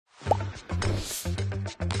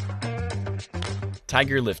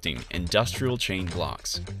Tiger Lifting Industrial Chain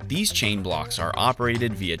Blocks. These chain blocks are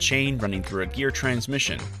operated via chain running through a gear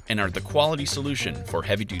transmission and are the quality solution for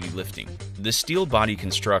heavy-duty lifting. The steel body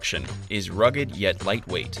construction is rugged yet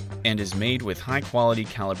lightweight and is made with high-quality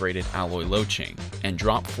calibrated alloy load chain and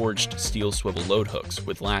drop-forged steel swivel load hooks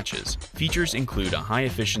with latches. Features include a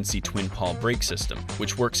high-efficiency twin-pawl brake system,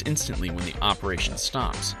 which works instantly when the operation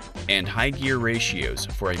stops, and high gear ratios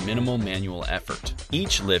for a minimal manual effort.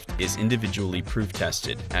 Each lift is individually proof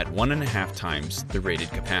tested at 1.5 times the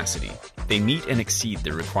rated capacity. They meet and exceed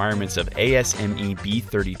the requirements of ASME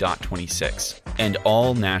B30.26 and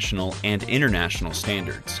all national and international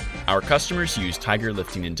standards. Our customers use Tiger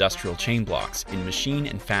Lifting industrial chain blocks in machine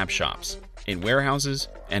and fab shops, in warehouses,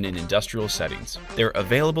 and in industrial settings. They're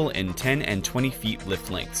available in 10 and 20 feet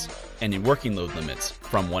lift lengths and in working load limits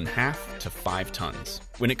from 1/2 to 5 tons.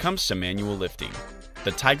 When it comes to manual lifting,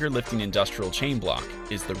 the Tiger Lifting Industrial Chain Block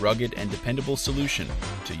is the rugged and dependable solution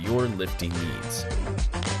to your lifting needs.